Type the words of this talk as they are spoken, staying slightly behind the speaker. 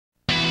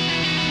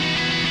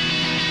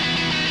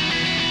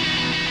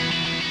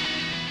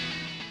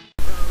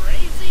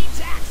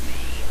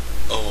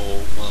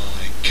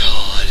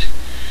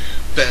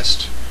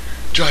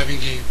driving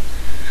game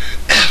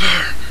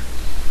ever.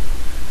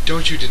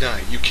 Don't you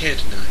deny. You can't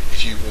deny.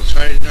 If you will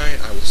try to deny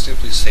it, I will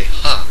simply say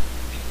ha.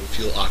 You will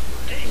feel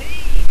awkward.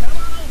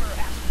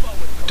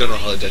 Don't know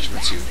how that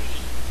detriments you.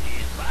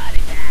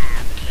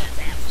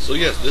 So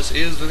yes, this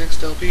is the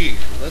next LP.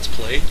 Let's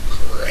play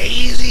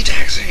Crazy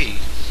Taxi.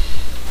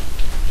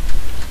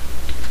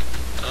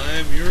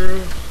 I'm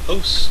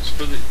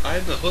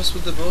the host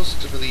with the most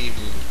for the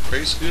evening,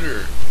 Crazy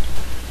Scooter.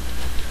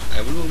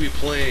 And we will be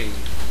playing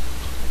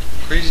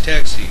Crazy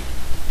Taxi.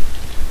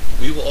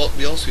 We will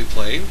also be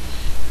playing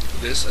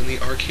this in the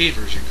arcade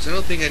version, because I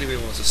don't think anybody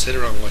wants to sit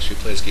around and watch me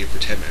play this game for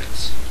 10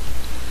 minutes.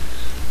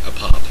 A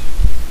pop.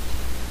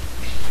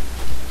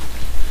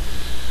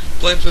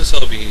 Plan for this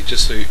LP,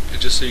 just so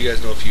you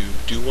guys know if you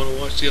do want to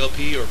watch the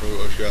LP, or if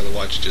you'd rather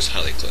watch just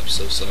highlight clips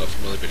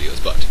from other videos.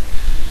 But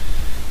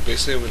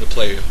basically, I'm going to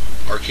play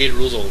arcade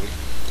rules only.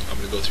 I'm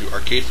going to go through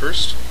arcade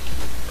first,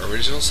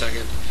 original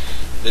second,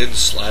 then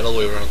slide all the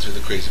way around through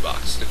the crazy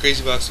box. The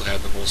crazy box will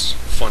have the most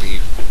funny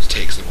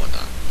takes and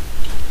whatnot.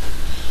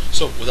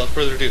 So, without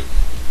further ado,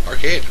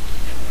 arcade.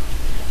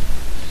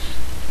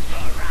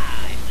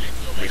 Alright,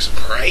 Make some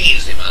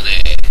crazy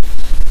money.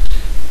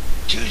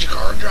 Choose your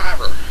car and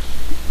driver.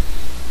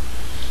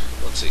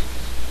 Let's see.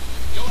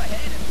 go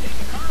ahead and pick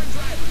a car and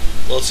drive it.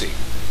 Well, let's see.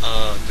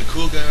 The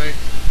cool guy,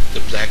 the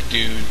black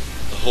dude,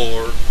 the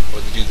whore, or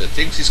the dude that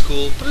thinks he's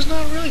cool, but is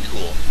not really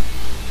cool.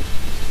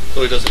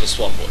 Though he does have a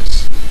swamp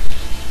voice.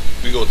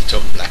 We go with the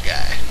token black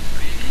guy.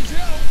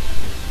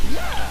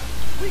 Yeah,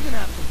 we can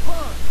have some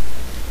fun.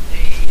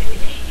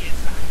 Hey,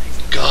 it's not nice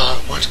to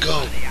God, let's go.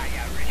 Are you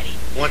ready?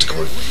 Let's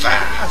go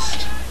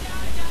fast.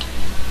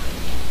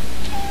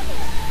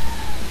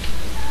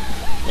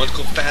 Let's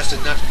go fast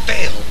and not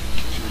fail.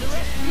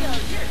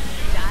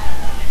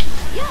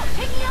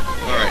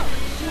 Alright.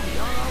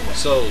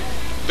 So,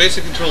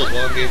 basic controls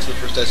while I'm getting to the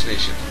first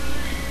destination.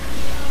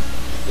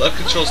 Left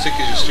control stick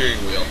is your steering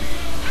wheel.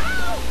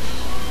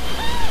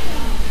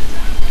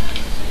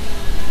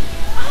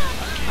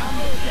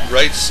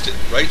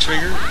 Right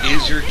trigger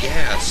is your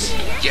gas.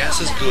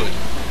 Gas is good.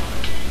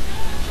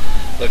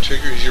 Left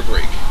trigger is your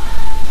brake.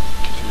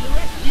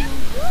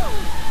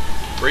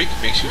 Brake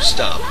makes you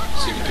stop,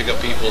 so you can pick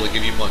up people that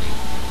give you money.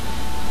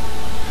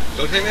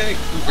 Don't hit me,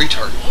 you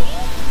retard.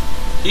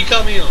 He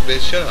cut me off,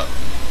 bitch. Shut up.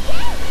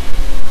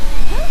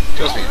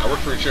 Trust me, I work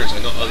for insurance. I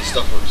know how this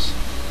stuff works.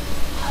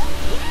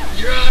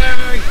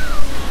 Yay!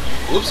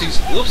 Whoopsies,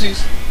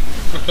 whoopsies.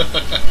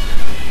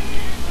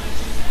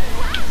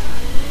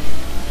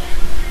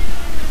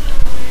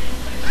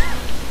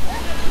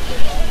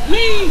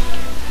 Whee!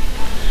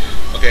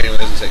 Okay, anyway,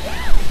 as I say.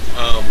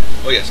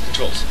 Oh yes,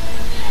 controls.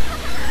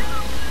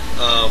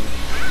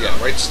 Yeah,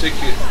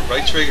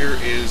 right trigger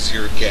is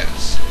your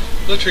gas.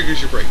 Left trigger is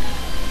your brake.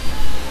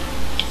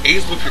 A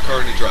is to whip your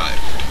car into drive.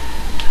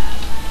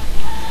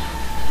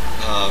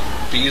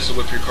 B is to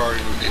whip your car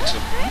into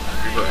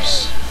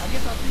reverse. I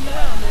guess I'll see you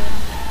around then.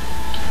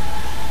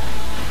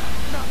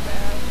 Not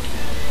bad.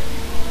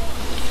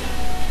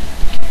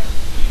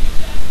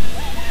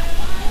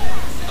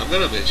 I'm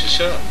gonna bitch, just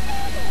shut up.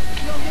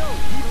 Yo,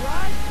 you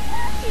ride?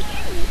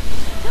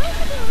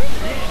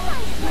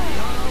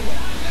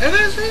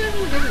 Has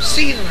anyone ever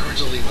seen an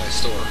original Levi's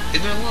store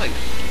in their life?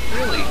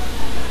 Really?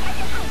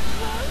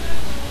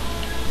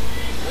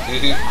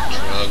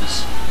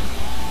 Drugs.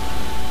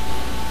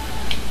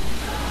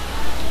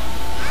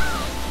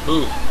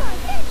 Ooh.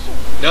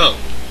 No.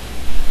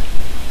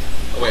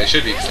 Oh wait, I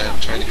should be, because I'm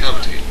trying to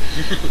commentate.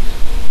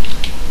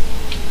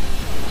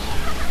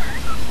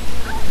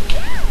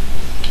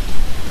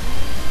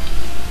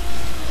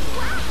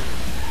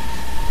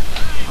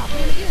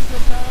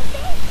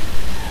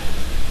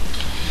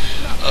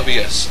 But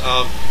yes.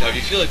 Now, if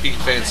you feel like being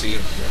fancy,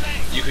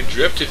 you can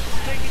drift if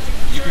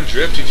you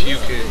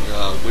can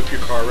whip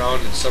your car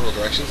around in several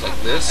directions like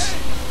this.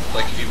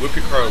 Like if you whip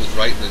your car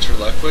right and then turn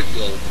left quick,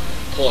 you'll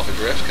pull off a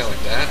drift, kind of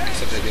like that.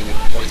 Except they didn't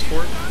get points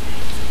for it.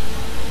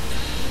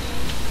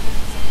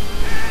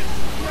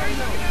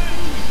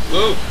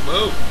 Move,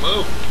 move,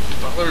 move!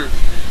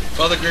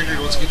 Father Gregory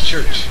wants to get to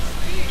church.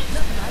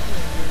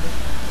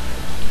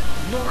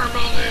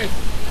 Normally.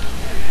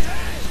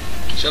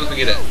 Shut up and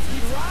get it.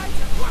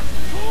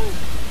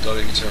 Don't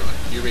make me turn around.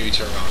 You made me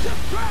turn around.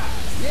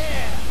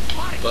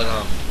 But,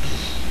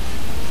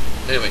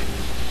 anyway.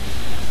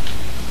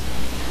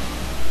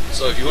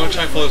 So if you want to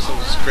try and pull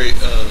something that's great,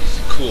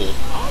 cool,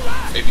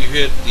 if you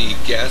hit the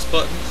gas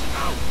button,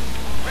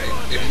 right,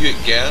 if you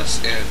hit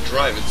gas and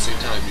drive at the same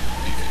time,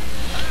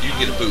 you can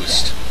get a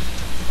boost,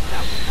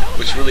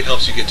 which really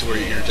helps you get to where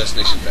your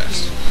destination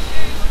fast.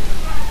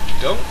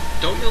 Don't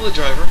yell at the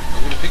driver.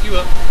 I'm going to pick you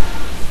up.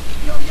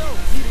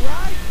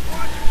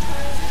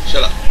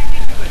 Shut up.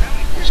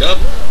 Shut up.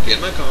 Get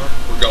in my car.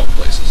 We're going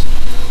places.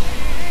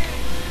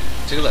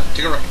 Take a left.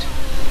 Take a right.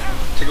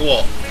 Take a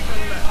wall.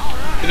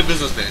 Hit a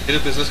businessman. Hit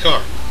a business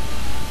car.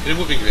 Hit a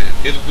moving van.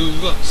 Hit a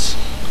moving bus.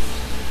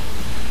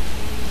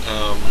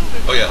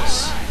 Oh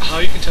yes. How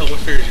you can tell what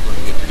fares you're going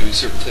to get for doing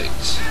certain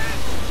things.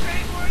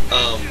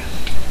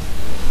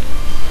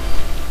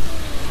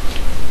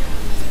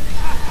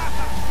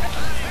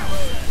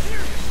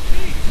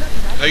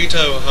 how you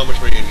tell how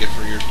much money you're gonna get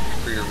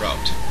for your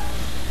route.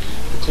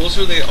 The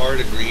closer they are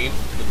to green,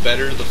 the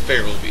better the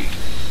fare will be.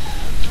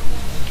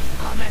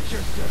 I'm at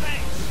your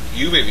service.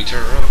 You made me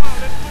turn around.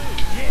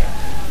 Yeah,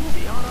 we'll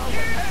be on our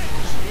way.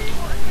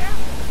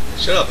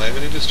 Shut up, I have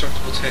an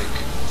indestructible tank.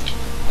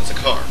 That's a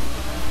car.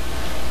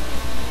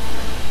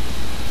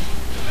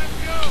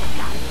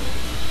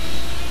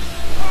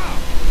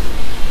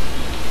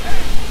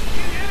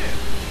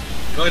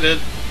 No, I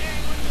did.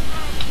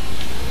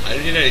 I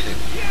didn't hit anything.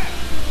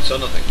 So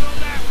nothing.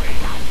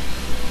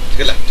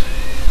 Take a left.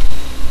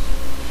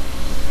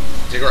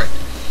 Take a right.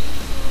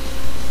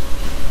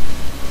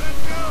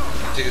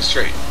 Take it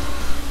straight.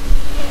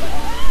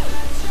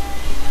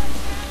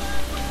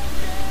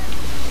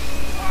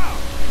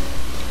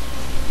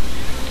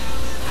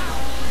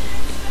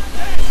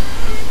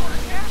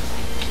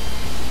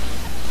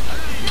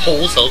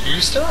 Poles help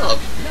you stop.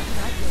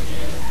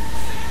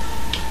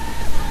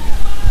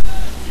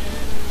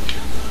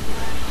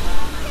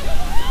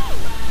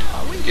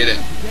 Get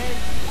in.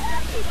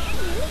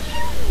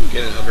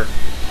 Get in, hooker.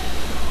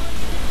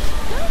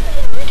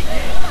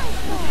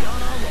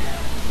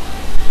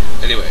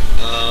 Anyway,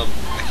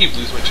 I keep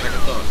losing my track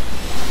of thought.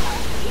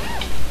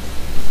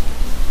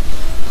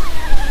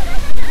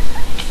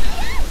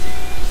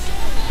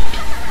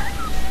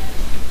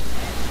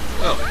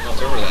 Oh, I'll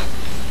throw over that.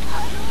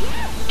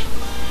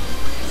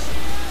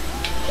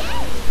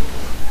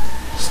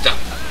 Stop.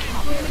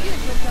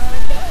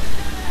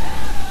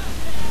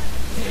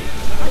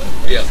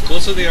 Yeah, the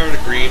closer they are to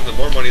green, the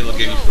more money they'll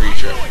give you for each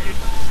trip.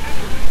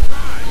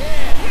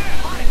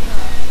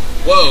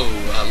 Whoa,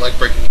 I like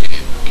breaking the game.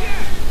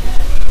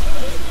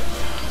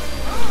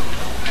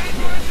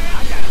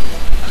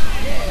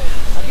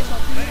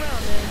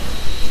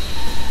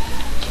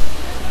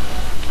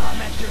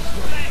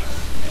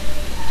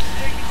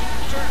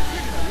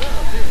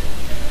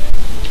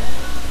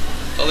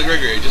 Father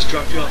Gregory, I just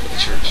dropped you off at the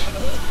church.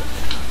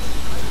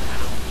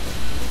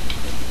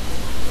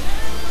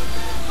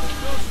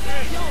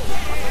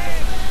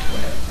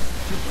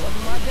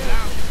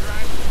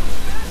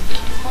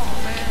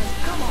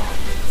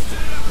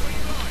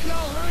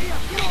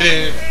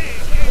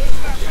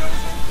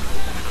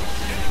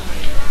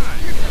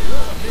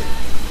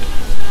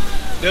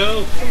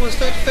 No, I must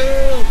not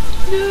fail.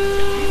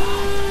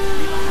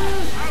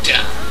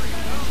 No.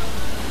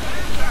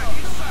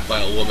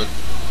 Vile woman.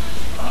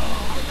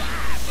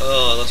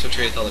 Oh, I lost my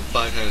train of thought like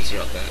 5 times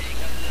throughout that.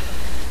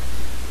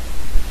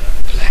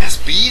 Class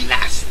B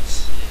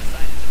license.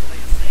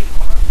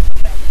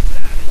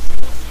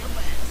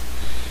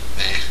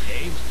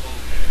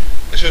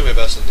 I'll show you my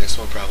best in the next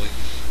one probably.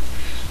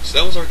 So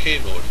that was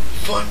arcade mode.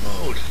 Fun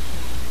mode.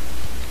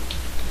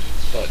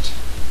 But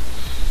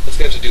that's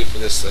gonna have to do it for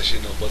this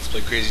session of Let's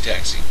Play Crazy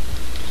Taxi.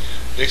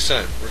 Next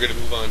time we're gonna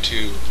move on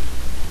to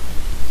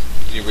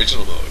the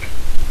original mode.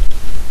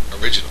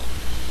 Original.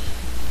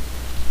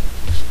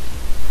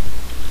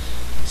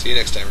 See you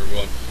next time,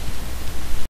 everyone.